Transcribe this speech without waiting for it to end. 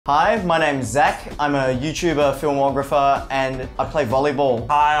Hi, my name's Zack. I'm a YouTuber, filmographer, and I play volleyball.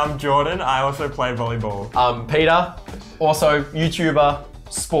 Hi, I'm Jordan. I also play volleyball. I'm Peter, also YouTuber,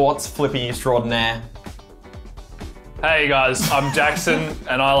 sports flipping extraordinaire. Hey guys, I'm Jackson,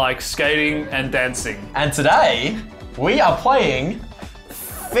 and I like skating and dancing. And today, we are playing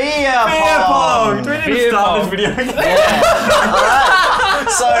Fear Pong! Do we need to start this video again? Alright,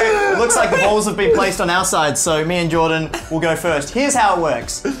 so looks like the balls have been placed on our side, so me and Jordan will go first. Here's how it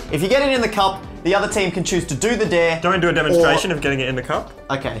works. If you get it in the cup, the other team can choose to do the dare. Don't we do a demonstration of getting it in the cup?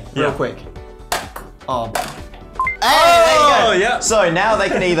 Okay, Yeah. real quick. Oh. Hey, there you go. Yeah. So now they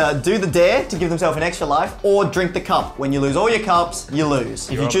can either do the dare to give themselves an extra life or drink the cup. When you lose all your cups, you lose.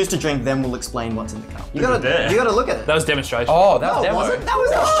 If you choose to drink, then we'll explain what's in the cup. You gotta look at it. That was demonstration. Oh, that was No, demo. wasn't. That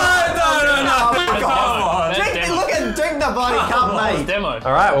was drink the bloody cup, That was mate. demo.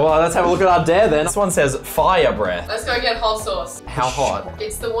 All right, well, let's have a look at our dare then. This one says fire breath. Let's go get hot sauce. How hot?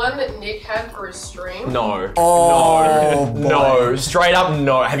 It's the one that Nick had for his stream. No. Oh, boy. No. Straight up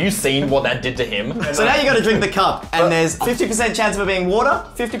no. Have you seen what that did to him? So now you gotta drink the cup, and there's 50% chance of it being water,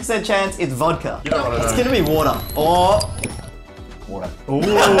 50% chance it's vodka. It's gonna be water. Or water. Ooh.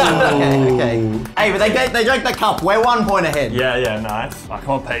 Okay. Hey, but they drank the cup. We're 1 point ahead. Yeah, nice. Oh, come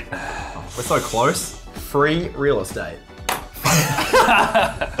on, Pete. We're so close. Free real estate.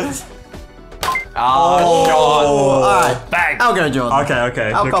 Oh, God. Alright. Bang. I'll go, Jordan. Okay.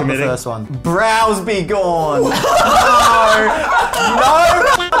 I'll You're cop the committing. first one. Brows be gone. No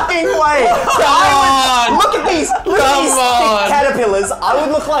fucking way. Look at these. Look at these thick caterpillars. I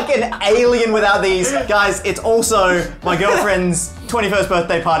would look like an alien without these. Guys, it's also my girlfriend's 21st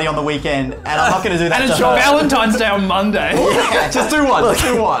birthday party on the weekend, and I'm not gonna do that And to it's her. Valentine's Day on Monday. Just do one. Just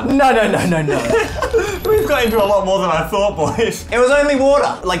do one. No. We've got into a lot more than I thought, boys. It was only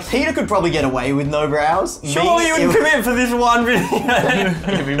water. Like, Peter could probably get away with no brows. Surely you would commit for this one video.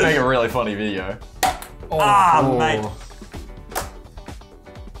 If we make a really funny video. Mate.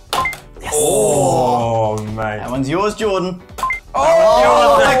 Yes. Oh, mate. That one's yours, Jordan.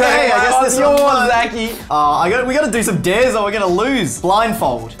 Oh, okay, I guess this yours, one's Zachy. we gotta do some dares or we're gonna lose.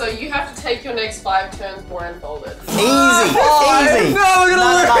 Blindfold. So you have to take your next 5 turns blindfolded. Easy. Easy. No, we're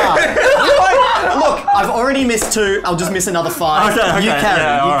gonna lose. Look, I've already missed 2. I'll just miss another 5. Okay. You carry.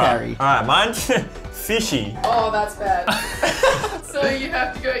 Yeah, you all right. carry. Alright, mine's fishy. Oh, that's bad. So you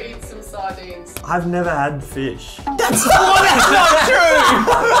have to go eat some sardines. I've never had fish. That's not true.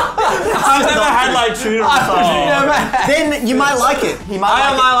 I've never had like tuna or something. Then you might like it. He might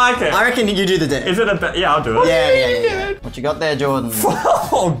I like might like it. it. I reckon you do the dare. Is it a yeah, I'll do it. Yeah. What you got there, Jordan?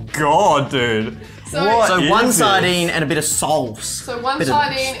 Oh god, dude. So, What? So is 1 this? sardine and a bit of sauce. so 1 Bit of-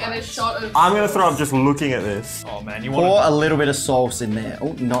 sardine and a shot of I'm gonna throw up just looking at this. Oh man, you Pour want a little bit of sauce in there.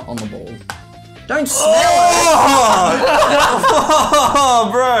 Oh, not on the ball. Don't smell Oh,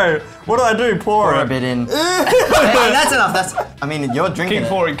 bro. What do I do? Pour Pour a it. bit in. Hey, that's enough. I mean, you're drinking Keep it.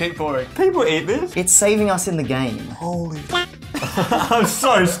 pouring, keep pouring. People eat this? It's saving us in the game. Holy. I'm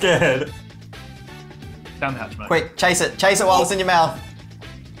so scared. Down the hatch, mate. Quick, chase it. Chase it while it's in your mouth.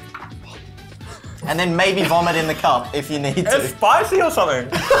 And then maybe vomit in the cup if you need It's to. spicy or something.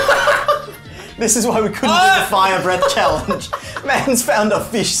 This is why we couldn't do the fire breath challenge. Man's found a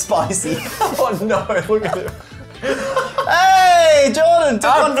fish spicy. Oh no, look at it. Hey, Jordan, took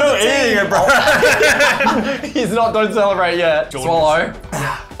one I'm for the still eating team. it, bro. He's not, don't celebrate yet. Swallow.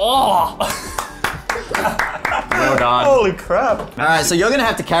 Oh! Well done. Holy crap. All right, so you're gonna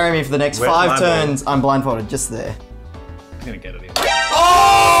have to carry me for the next Where's 5 my turns. I'm blindfolded, just there. I'm gonna get it in.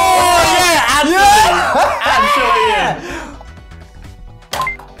 Actually,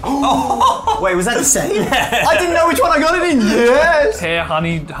 Wait, was that the same? I didn't know which one I got it in. Yes. Hair,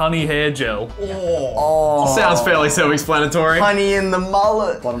 honey hair gel. Oh, Sounds fairly self-explanatory. honey in the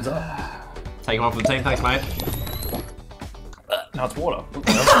mullet. Bottoms up. Taking one for the team, thanks mate. No, it's water. All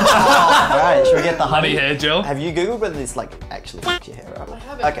right, should we get the Honey hair gel. Have you Googled whether this like actually keeps your hair up? I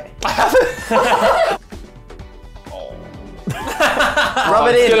haven't. Okay. Rub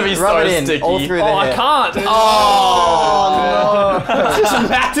it it's in. gonna be Rub so it in. sticky. All through the Oh, hair. I can't. Oh no. Just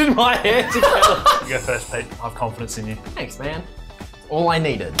matted my hair together. You go first, Pete. I have confidence in you. Thanks, man. All I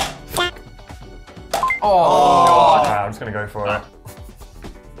needed. Oh, Okay, I'm just gonna go for it.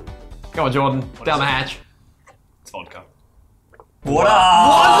 Go on, Jordan. Down the hatch. It's vodka. What?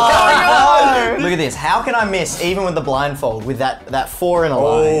 Look at this. How can I miss even with the blindfold with that 4 in a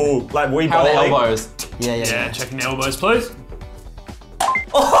line? Oh, like we How are the bowling. elbows? Yeah. Yeah, checking the elbows, please.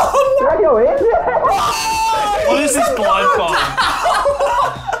 What is this blindfold?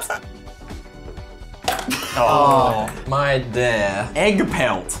 Oh. My dare. Egg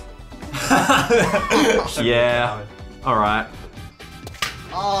pelt. Yeah. All right.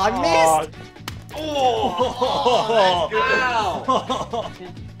 Oh, Oh, I missed.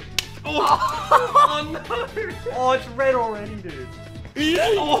 Oh, it's red already, dude.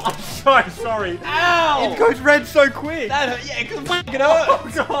 Oh, I'm so sorry. Ow! It goes red so quick. That hurt. Yeah, because it hurt.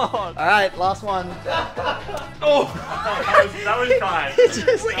 Oh, God. All right, last one. Oh, that was kind.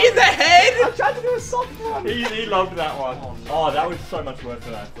 In the head. I tried to do a soft one. He loved that one. Oh, that was so much worse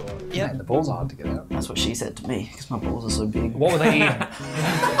than I thought. Yeah, the balls are hard to get out. That's what she said to me, because my balls are so big. What were they eating?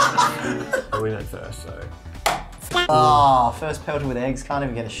 We went first, so. Oh, first pelted with eggs, can't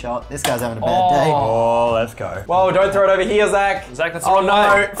even get a shot. This guy's having a bad day. Oh, let's go. Whoa, don't throw it over here, Zach. Zach, that's the Oh wrong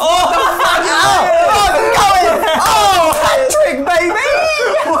no. way. Oh, hat trick, baby!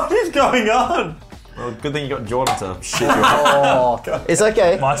 What is going on? Well, good thing you got Jordan to shit you. Oh, it's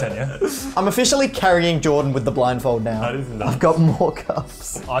okay. My turn, yeah? I'm officially carrying Jordan with the blindfold now. That is nuts. I've got more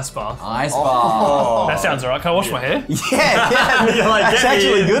cups. Ice bath. Ice bar. That sounds alright. Can I wash my hair? Yeah, You're like, that's get me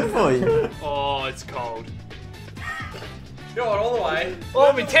actually in. good for you. Oh, it's cold. Go on all the way.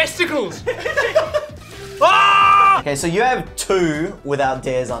 Oh, my testicles! Ah! Okay, so you have 2 without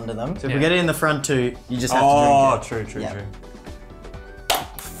dares under them. So if we Yeah. get it in the front 2, you just have Oh, to drink true. it.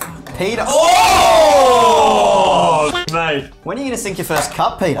 Peter. Oh, mate. When are you going to sink your first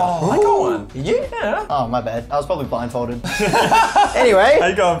cup, Peter? I got one. Did you? Yeah. Oh, my bad. I was probably blindfolded. Anyway, How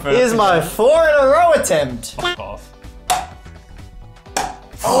you going first? here's my 4 in a row attempt. Off.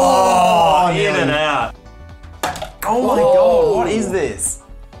 Oh, in nearly. and out. Oh my god, what is this?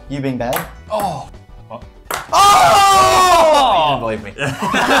 You being bad? Oh. What? Oh! You didn't believe me. As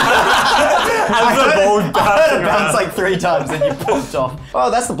the ball's I heard it bouncing bounce around. like 3 times and you popped off.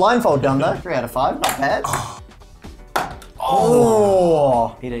 Oh, that's the blindfold done though. 3 out of 5, not bad.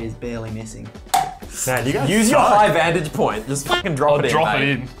 Oh, Peter is barely missing. Man, you guys Use your suck. high vantage point. Just fucking drop it in. Drop it mate.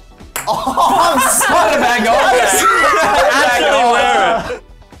 in. Oh, I'm Put it back on. Actually wear it.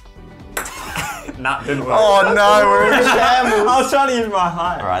 Nah, didn't work. Oh no, we're in shambles. I was trying to use my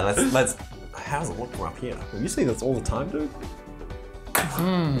height. All right, let's. How does it look from up here? You see this all the time, dude.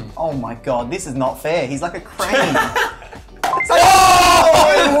 Oh my god, this is not fair. He's like a crane.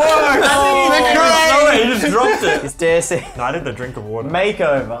 Oh, it worked! He just dropped it. It's dancing. No, I did the drink of water.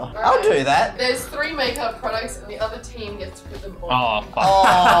 Makeover. I'll do that. There's 3 makeup products and the other team gets to put them on. Oh, fuck.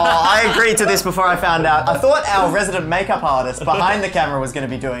 Oh, I agreed to this before I found out. I thought our resident makeup artist behind the camera was going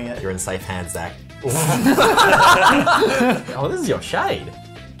to be doing it. You're in safe hands, Zach. Oh, this is your shade.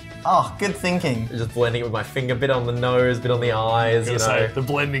 Oh, good thinking. Just blending it with my finger, bit on the nose, bit on the eyes, you know. So the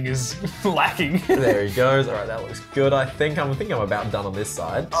blending is lacking. There he goes. All right, that looks good. I think I'm about done on this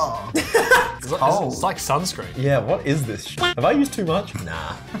side. Oh. It's like sunscreen. Yeah, what is this shit? Have I used too much?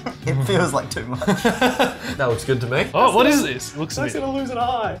 Nah. It feels like too much. That looks good to me. Oh, what is this? Looks a He's bit. gonna lose an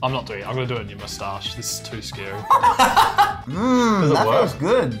eye. I'm not doing it. I'm gonna do it in your moustache. This is too scary. Does it That work? feels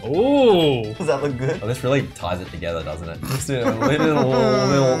good. Ooh. Does that look good? Oh, this really ties it together, doesn't it? Just do a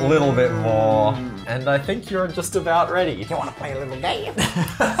little bit more. And I think you're just about ready. You want to play a little game?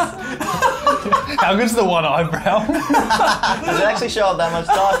 How good's the one eyebrow? Does it actually show up that much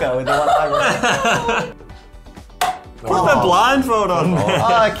darker with the one eyebrow? Put the blindfold on there.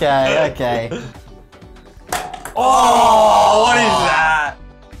 Okay. Oh, what is that?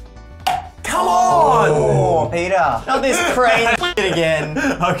 Come on! Oh, Peter. Not this crane shit again.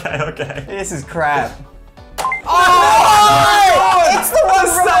 Okay. This is crap. Oh! It's the one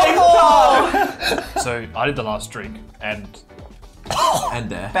from before! So I did the last drink, and And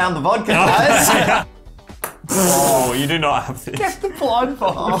there. Found the vodka, guys. Oh, you do not have this. The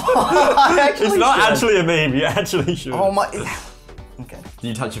blindfold. I actually It's not should. actually a meme, you actually should. Oh my. Okay. Did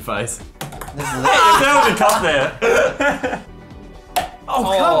you touch your face? This is it. There was a cup there. Oh,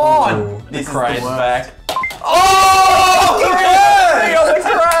 come on! This is the Crane's worst. back. Oh,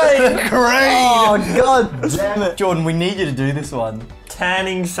 Crane! Oh, god damn it. Jordan, we need you to do this one.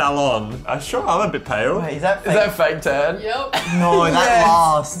 Tanning salon. Sure, I'm a bit pale. Wait, is that Is fake? that fake tan? Yep. No, that Yes.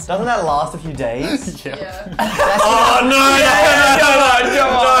 lasts. Doesn't that last a few days? Yeah. That's Oh no,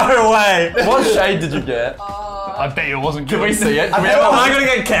 no way. What shade did you get? I bet it wasn't good. Can we see it? Am I gonna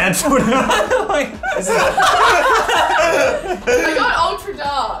get cancelled? I got ultra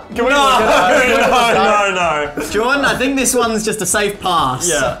dark. No. Jordan, I think this one's just a safe pass.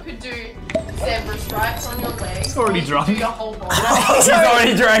 Yeah. You could do zebra stripes on your legs. It's already or you could drunk. Do your whole body. He's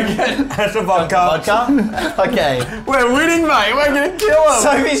already drank it. That's a vodka. Vodka? Okay. We're winning, mate. We're gonna kill him.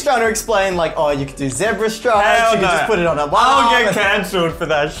 Sophie's trying to explain, like, oh, you could do zebra stripes, Hell you could no. just put it on a I'll arm. get cancelled for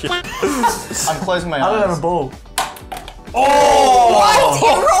that shit. I'm closing my eyes. I don't have a ball. What? It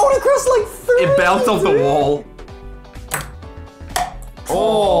rolled across like 3. It bounced off the wall.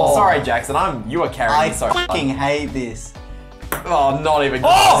 Oh. Sorry, Jackson. You are carrying I me so fucking hate this. Oh, not even. No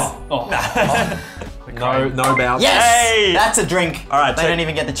bounce. Yes! Hey! That's a drink. All right, they don't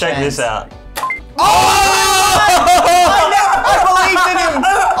even get the chance. Check this out. I believed in him!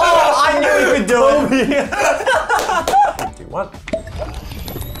 Oh, I knew he could do it. 2, 1.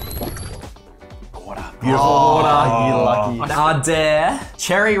 Beautiful water. You lucky. Dare.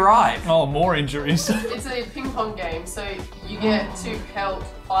 Cherry ripe. Oh, more injuries. It's a ping pong game, so you get to pelt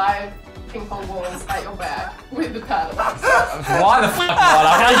 5 ping pong balls at your back with the paddle. Why the fuck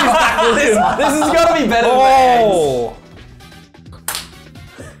not? This has got to be better than eggs.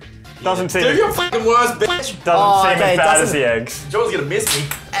 Doesn't seem Do your fucking worst, bitch. doesn't seem okay, as bad as doesn't- the eggs. Jordan's gonna miss me.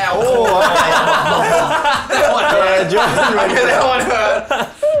 Ow. Oh, okay. That one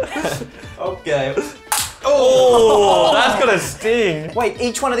hurt. Okay. Oh, that's gonna sting. Wait,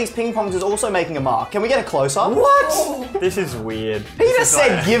 each one of these ping pongs is also making a mark. Can we get a close-up? What? This is weird. He just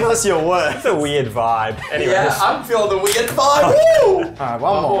said, give us your word. It's a weird vibe. Anyways. Yeah, I'm feeling the weird vibe. Woo! Alright,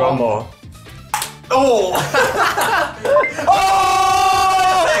 one more. One more. Oh!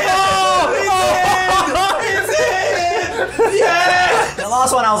 The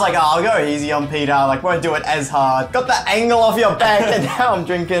last one I was like, oh, I'll go easy on Peter, like won't do it as hard. Got the angle off your back and now I'm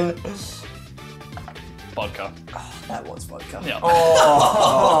drinking. Vodka. That was vodka. Yeah.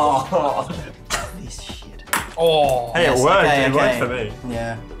 Oh. This shit. Oh. Hey, Yes, it worked. okay, It worked okay. for me.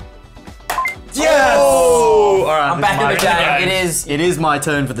 Yeah. Yes! Oh! Alright, I'm back in the game. It is my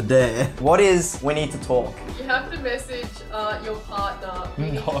turn for the dare. What is we need to talk? You have to message your partner,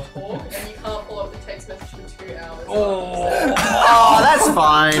 we need to talk, and you can't pull up the text message for 2 hours. Oh, that's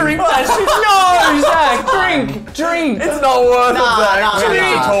fine. Drink that shit. No, Zach, drink. It's not worth Nah, it, Zach. nah, We need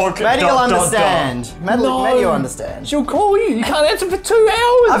to nah. talk. Maddie will Dot, dot, understand. Maddie will understand. She'll call you. You can't answer for 2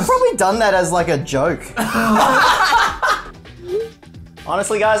 hours. I've probably done that as like a joke.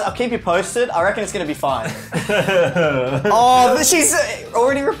 Honestly, guys, I'll keep you posted. I reckon it's gonna be fine. Oh, she's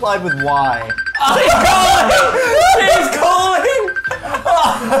already replied with why. He's calling.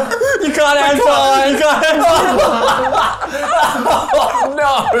 You can't answer. You can't answer.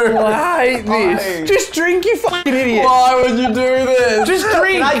 No. I hate this. Just drink, you fucking idiot. Why would you do this? Just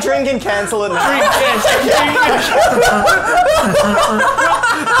drink. Can I drink and cancel it now?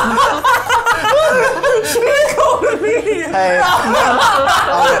 Hey,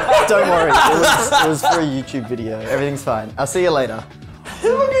 don't worry. It was for a YouTube video. Everything's fine. I'll see you later.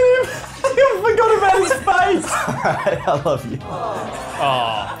 Look at him. I forgot about his face. Alright, I love you.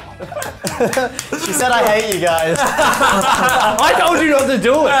 Oh. She said I hate you guys. I told you not to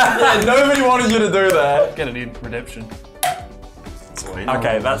do it. Yeah, nobody wanted you to do that. Get it in. Redemption.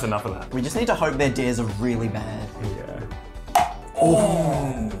 Okay, that's enough of that. We just need to hope their dares are really bad. Yeah.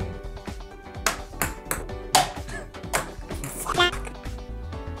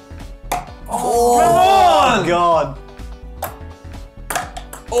 Oh, God.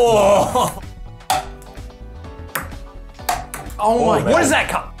 Oh. Oh my man. What is that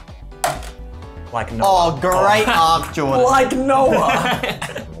cup? Like no. Oh, great arc, Jordan. Like Noah.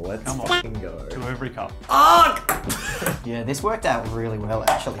 Let's fucking go. To every cup. Yeah, this worked out really well,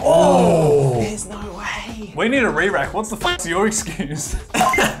 actually. Oh. There's no way. We need a re-rack. What's the fuck's your excuse?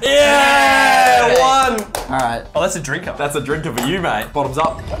 Yeah, one. Alright. Oh, that's a drink cup. That's a drinker for you, mate. Bottoms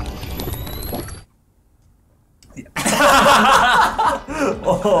up.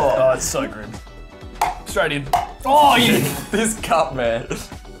 Oh, it's so grim. Straight in. Oh, you. This cup, man.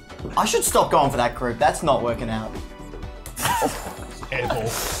 I should stop going for that group. That's not working out.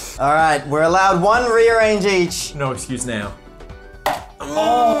 Airball. Alright, we're allowed one rearrange each. No excuse now.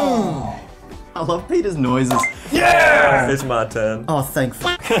 I love Peter's noises. Yeah! It's my turn. Oh, thank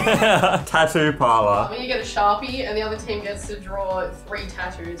fuck. Tattoo parlor. When you get a Sharpie, and the other team gets to draw 3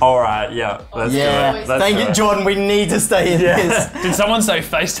 tattoos. Alright, yeah. Let's do Yeah, it. Let's thank do you, it. Jordan. We need to stay in this. Did someone say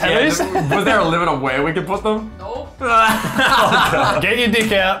face tattoos? Was there a limit on where we could put them? Nope. Get your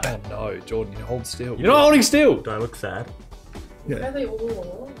dick out. Oh no, Jordan, you hold still. You're not holding still. Do I look sad? Where they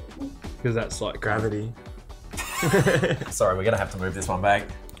all are. Because that's like Gravity. Sorry, we're gonna have to move this one back.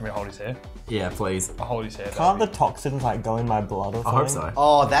 Can we hold his hair? Yeah, please. I'll hold his hair. Can't the baby. toxins like go in my blood or something? I hope so.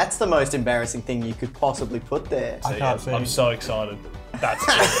 Oh, that's the most embarrassing thing you could possibly put there. I can't see. I'm so excited. That's it.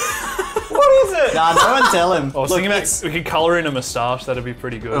 What is it? Nah, no one tell him. I was thinking about we could colour in a moustache. That'd be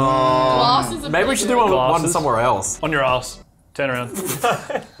pretty good. Glasses are Maybe we pretty should good. do one Glasses. somewhere else. On your ass. Turn around.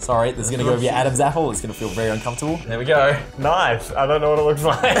 Sorry, this is gonna go over your Adam's apple. It's gonna feel very uncomfortable. There we go. Nice. I don't know what it looks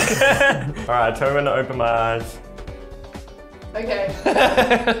like. Alright, tell me when to open my eyes. Okay.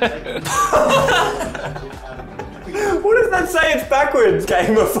 What does that say? It's backwards.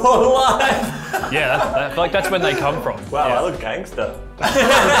 Game before life. Yeah, I feel like that's when they come from. Wow, Yeah. I look gangster.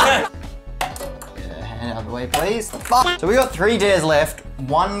 Yeah, out of the way, please. Fuck. So we got 3 dares left.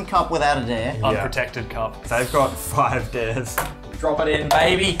 1 cup without a dare. Unprotected cup. They've got 5 dares. Drop it in,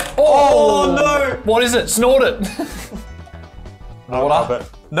 baby. Oh no! What is it? Snort it. Water.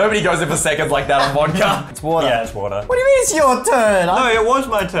 Nobody goes in for seconds like that on vodka. It's water. Yeah, it's water. What do you mean it's your turn? No, it was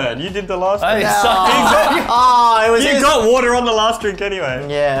my turn. You did the last Hey, drink. Oh, it was You his. got water on the last drink anyway.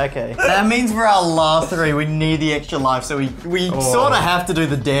 Yeah, okay. That means for our last 3, we need the extra life, so we sort of have to do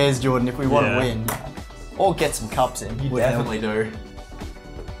the dares, Jordan, if we want to win. Or get some cups in. You definitely do.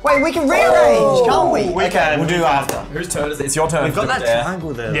 Wait, we can rearrange, can't we? we can, we'll we do can. after. Whose turn is it? It's your turn. We've got that dare.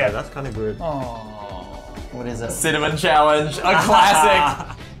 triangle there. Yeah. Though. That's kind of good. What is it? Cinnamon challenge, a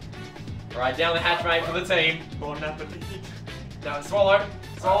classic. Right, down the hatch, mate, for the team. Bon appetit. No, swallow.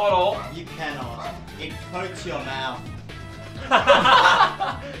 Swallow it all. You cannot. It coats your mouth.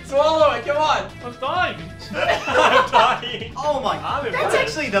 Swallow it, come on. I'm dying. I'm dying. Oh my god. I'm That's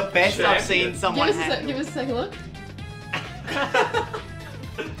impressed. actually the best I've seen someone handle. Give us a second look.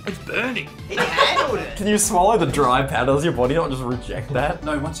 It's burning. He handled it. Can you swallow the dry powder? Does your body not just reject that?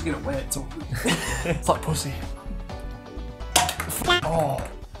 No, once you get it wet, it's all good. It's like pussy.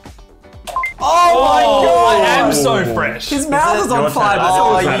 Oh my I am so fresh. His mouth is on Your fire. turn. That's Oh,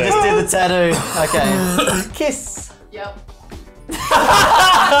 all you it just did the tattoo. Okay. Kiss. Yep.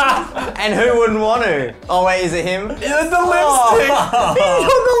 And who wouldn't want to? Oh wait, is it him? The lipstick. He's got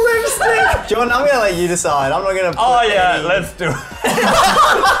the lipstick. Jordan, I'm gonna let you decide. I'm not gonna. Oh yeah, any- let's do it.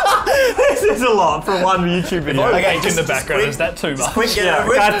 This is a lot for one YouTube video. Okay, In the background, is that too much? Quick, get Yeah,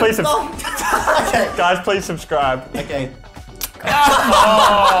 over it. guys, please Okay. Guys, please subscribe. Okay.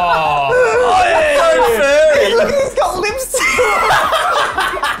 Oh. Look, he's got lipstick.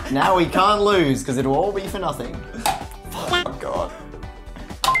 Now we can't lose because it'll all be for nothing. Oh god.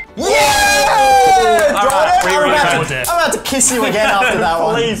 Yeah! Alright, Jordan, I'm dare. about to kiss you again after that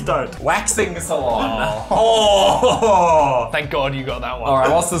one. Please don't. Waxing salon. Oh! Thank God you got that one. All right,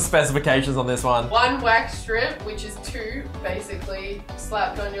 what's the specifications on this one? 1 wax strip, which is 2, basically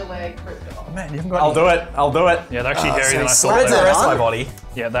slapped on your leg, ripped off. Man, you haven't got I'll do it. I'll do it. Yeah, they're actually hairy so than I he thought. spreads they it were. rest of on? my body.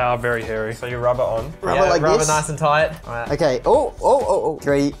 Yeah, they are very hairy. So you rub it on. Rub Yeah, it like rub this. it nice and tight. All right. Okay. Oh.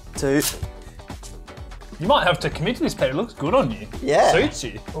 3, 2. You might have to commit to this, Pete. It looks good on you. Yeah. Suits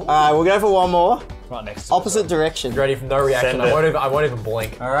you. Alright, we'll go for one more. Right next to Opposite direction. Ready for no reaction. Send I it. won't even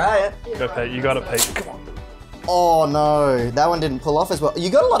blink. Alright. Go, Pete. You got it, Pete. Come on. Oh no, that one didn't pull off as well.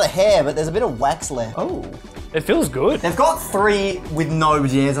 You got a lot of hair, but there's a bit of wax left. Oh. It feels good. They've got 3 with no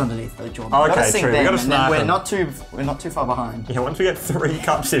hairs underneath though, Jordan. Oh, We've gotta okay, sync true. We them, gotta and then snipe we're them. not too far behind. Yeah, once we get 3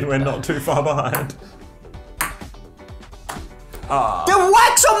 cups in, we're not too far behind. The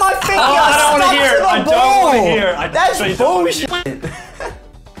wax on my finger! I don't want to hear it. I don't want to hear it. That's actually don't wanna bullshit. hear it.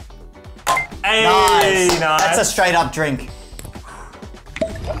 Hey, nice. That's a straight up drink.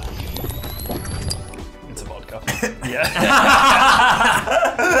 It's a vodka. Yeah.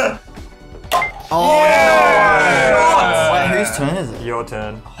 Oh Yeah. Wait, whose turn is it? Your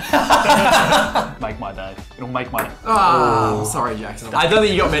turn. Make my day. It'll make my day. Oh, sorry, Jackson. I don't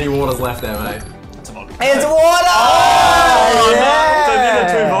think you got many waters left there, mate. It's a vodka. It's water! Yeah! So these are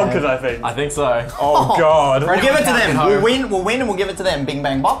 2 vodkas, I think. I think so. Oh god. We'll give it to Count them. it We'll home. win, and we'll give it to them. Bing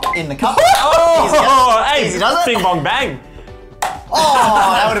bang bop in the cup. Oh, hey, Easy does it? Bing bong bang.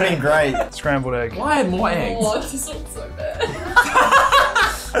 Oh, that would have been great. Scrambled egg. Why more eggs? Oh, this looks so bad.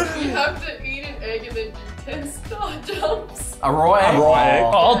 You have to eat an egg and then do 10 star jumps. A raw egg? raw egg. Oh,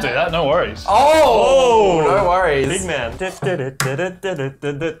 I'll do that. No worries. Oh, no worries. Big man.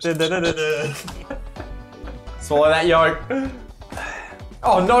 Swallow that yolk.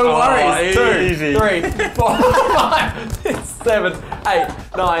 Oh, no worries. easy. 2, 3, 4, 5, 6, 7, 8,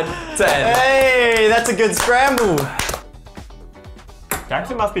 9, 10. Hey, that's a good scramble.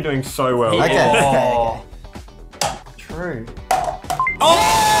 Jackson must be doing so well. Okay. True.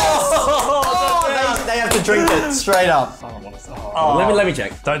 Oh, they have to drink it straight up. I don't want to. Oh, Let me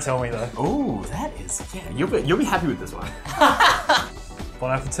check. Don't tell me though. Ooh, that is, yeah, you'll be happy with this one.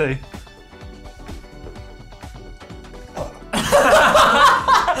 One after 2.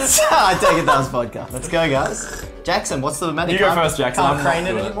 I take it that was vodka. Let's go, guys. Jackson, what's the matter? You go first, Jackson. Can't I'm crane not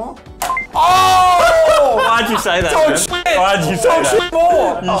it doing it. anymore? Oh! Why'd you say that, man? shit. Why'd you say that?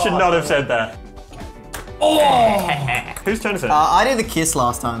 More. You should not have said that. Oh! Whose turn is it? I did the kiss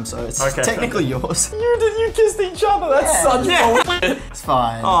last time, so it's Okay. technically yours. You kissed each other. That's such bullshit. It's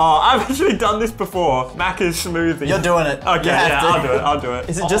fine. Oh, I've actually done this before. Macca's smoothie. You're doing it. Okay, You have yeah, to. I'll do it.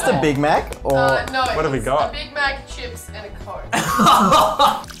 Is it just a Big Mac or? No, What have we it's got? a Big Mac, chips, and a Coke.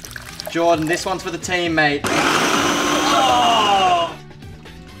 Jordan, this one's for the team, mate. Oh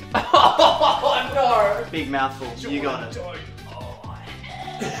no! Big mouthful. You got it.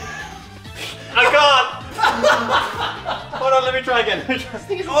 I can't. Hold on, let me try again. Oh,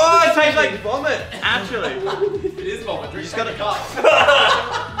 it tastes like vomit. Actually. It is vomit. You just gotta cut.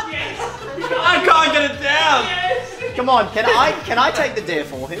 I can't get it down. Come on, can I take the dare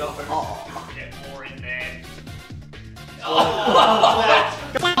for him? Get more in there.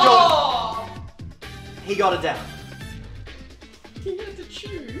 He got it down. He had to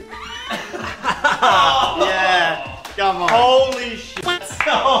chew. Yeah, come on. Holy shit.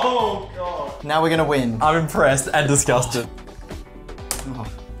 Oh god. Now we're gonna win. I'm impressed and disgusted.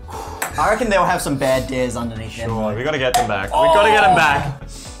 I reckon they'll have some bad dares underneath them. Sure, we gotta get them back. We gotta get them back.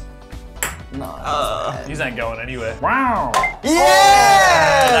 No. These ain't going anywhere. Wow.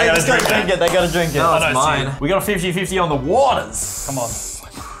 Yeah! They gotta Just gotta drink drink it. They gotta drink it. Oh, I it's don't mine. see We got a 50-50 on the waters. Come on.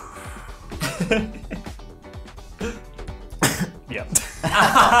 Yep.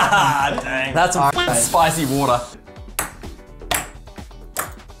 Dang. That's some Alright. spicy water.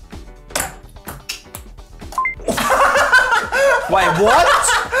 Wait, what?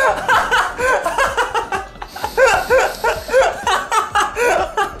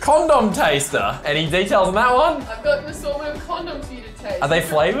 Condom taster. Any details on that one? I've got an assortment of condoms for you to taste. Are they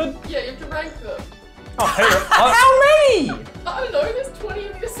flavored? Yeah, you have to rank them. How many? I don't know, there's 20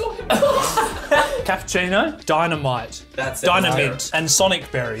 in the assortment. Cappuccino, dynamite, That's dynamint, and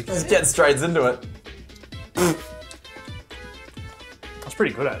sonic berry. Just get straight into it. That's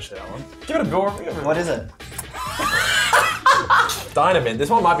pretty good actually, that one. Give it a go. What is it? Dynamint. This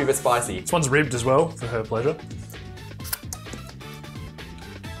one might be a bit spicy. This one's ribbed as well, for her pleasure.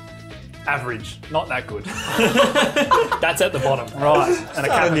 Average, not that good. That's at the bottom, right. And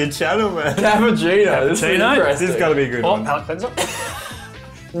a On your channel, man. Cappuccino. This is Cappuccino? interesting. This has gotta be a good Oh, one. palate cleanser.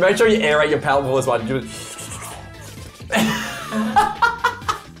 Make sure you aerate your palate before this one. Do it.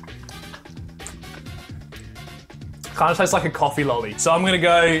 Kind of tastes like a coffee lolly. So I'm gonna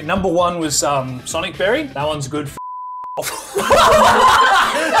go, number one was Sonic Berry. That one's good for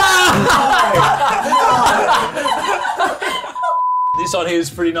This one here is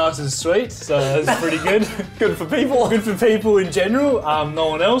pretty nice and sweet, so that's pretty good. Good for people. Good for people in general, no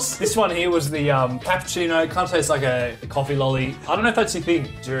one else. This one here was the cappuccino. Kind of tastes like a coffee lolly. I don't know if that's your thing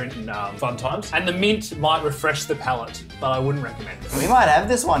during fun times. And the mint might refresh the palate, but I wouldn't recommend it. We might have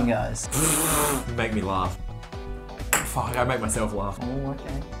this one, guys. You make me laugh. Fuck, I make myself laugh. Oh,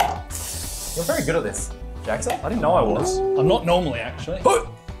 okay. You're very good at this, Jackson. I didn't know I was. I'm not normally, actually.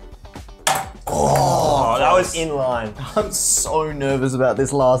 Oh, that was in line. I'm so nervous about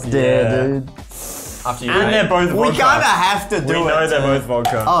this last dare, Yeah. dude. After you And mate. they're both vodka. We kinda have to do We it. know they're both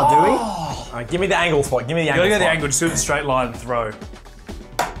vodka. Oh, do we? Alright, give me the angle spot. Give me the You angle gotta go the spot. angle, just do the straight line and throw.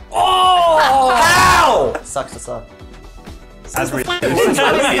 Oh! Ow! Sucks to suck. As we Hit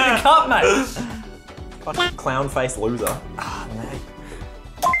the cup, mate. Fucking clown face loser.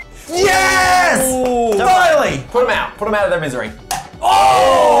 Yes! Finally! Put them out. Put them out of their misery.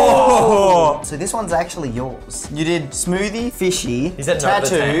 Oh! So this one's actually yours. You did smoothie, fishy, He said no to the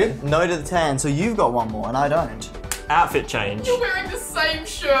tattoo, tan. no to the tan. So you've got one more and I don't. outfit change. You're wearing the same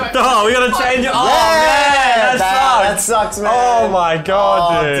shirt. Oh, we gotta change it. Oh Yeah, man, that sucks. sucks, man. Oh my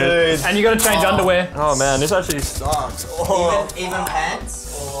god, dude. And you gotta change underwear. Oh man, this actually sucks. Oh. Even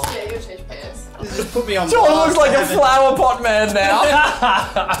pants? Or Yeah, you gotta change pants. just put me on. John looks like a flower pot man now.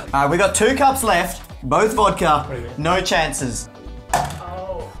 Alright, we got 2 cups left. Both vodka. No chances.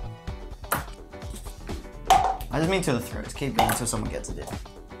 Oh. I just mean to the throats. Keep going until someone gets it in.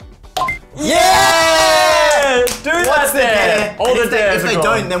 Yeah! Do What's that the there. dare? All And the if they, dares if are they gone.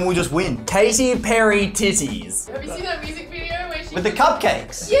 don't, then we'll just win. Katy Perry titties. Have you seen that music video where she... With the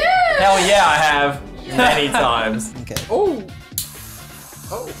cupcakes. Yeah! Hell yeah, I have. Many times. Okay. Oh.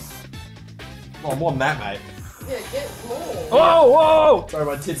 Oh. Oh, more than that, mate. Yeah, get more. Whoa, whoa! Sorry,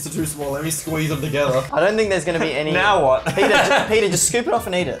 my tits are too small. Let me squeeze them together. I don't think there's going to be any. Now what? Peter, just scoop it off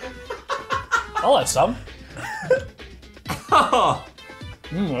and eat it. I'll have some.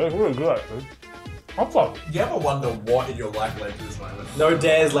 That's really good actually. Hot dog. You ever wonder what in your life led to this moment? No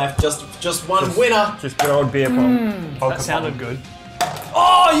dares left, just one winner. Just good old beer pong. That sounded good.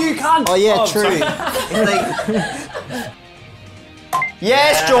 Oh, you can't. Oh yeah, true. sorry. If they-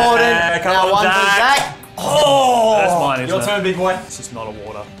 Yes, Jordan. come now on, one Zack. for Zack. Oh, That's mine, isn't your it? turn, big boy. It's just not a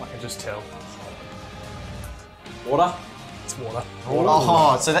water. I can just tell. Water? It's water.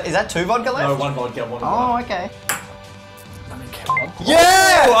 Oh, so is that 2 vodka left? No, one vodka, one Oh, water. okay. Let me get one.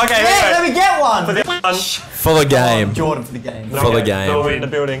 Yeah. Oh, okay, Yeah, wait. let me get one. For the For the game. Jordan for the game. For the game. No, we're in the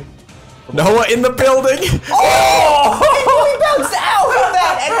building. No one in the building. Oh! He bounced out of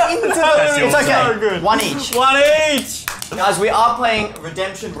that and into the. It's okay. so good. One each. One each. Guys, we are playing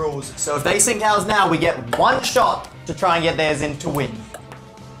redemption rules. So if they sink ours now, we get 1 shot to try and get theirs in to win.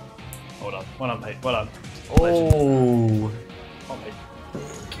 Oh well done. Well done, Pete. Well done. Oh. Come on,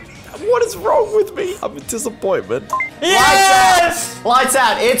 Pete. What is wrong with me? I'm a disappointment. Yes! Lights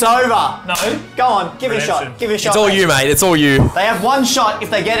out. It's over. No. Go on. Give it a shot. Redemption. Give it a shot. It's all you, mate. It's all you. They have one shot. If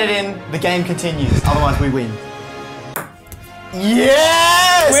they get it in, the game continues. Otherwise, we win.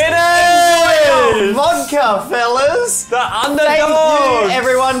 Yes! Enjoy your vodka, fellas. The Thank Underdogs. you,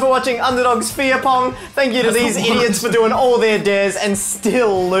 everyone, for watching Underdogs Fear Pong. Thank you to these idiots for doing all their dares and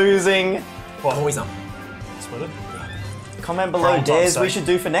still losing. Always up. Split it. Comment below Time's dares we sake. should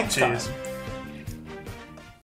do for next time. Cheers.